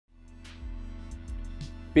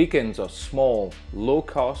Beacons are small,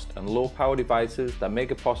 low-cost and low-power devices that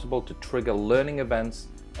make it possible to trigger learning events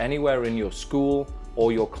anywhere in your school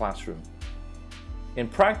or your classroom. In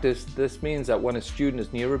practice, this means that when a student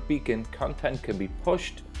is near a beacon, content can be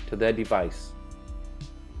pushed to their device.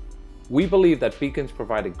 We believe that beacons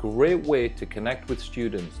provide a great way to connect with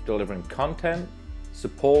students, delivering content,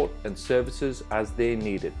 support and services as they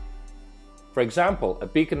need it. For example, a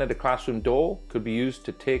beacon at a classroom door could be used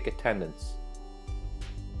to take attendance,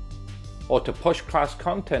 or to push class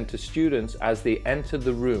content to students as they enter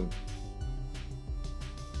the room.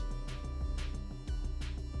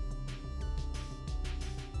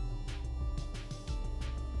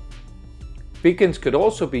 Beacons could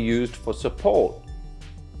also be used for support.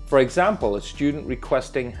 For example, a student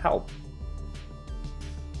requesting help.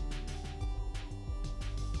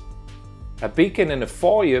 A beacon in a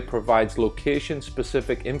foyer provides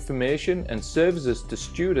location-specific information and services to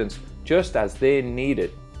students just as they need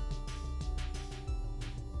it.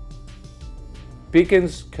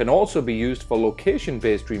 Beacons can also be used for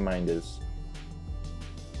location-based reminders.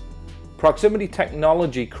 Proximity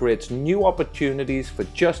technology creates new opportunities for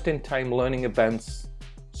just-in-time learning events,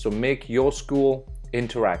 so make your school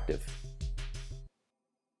interactive.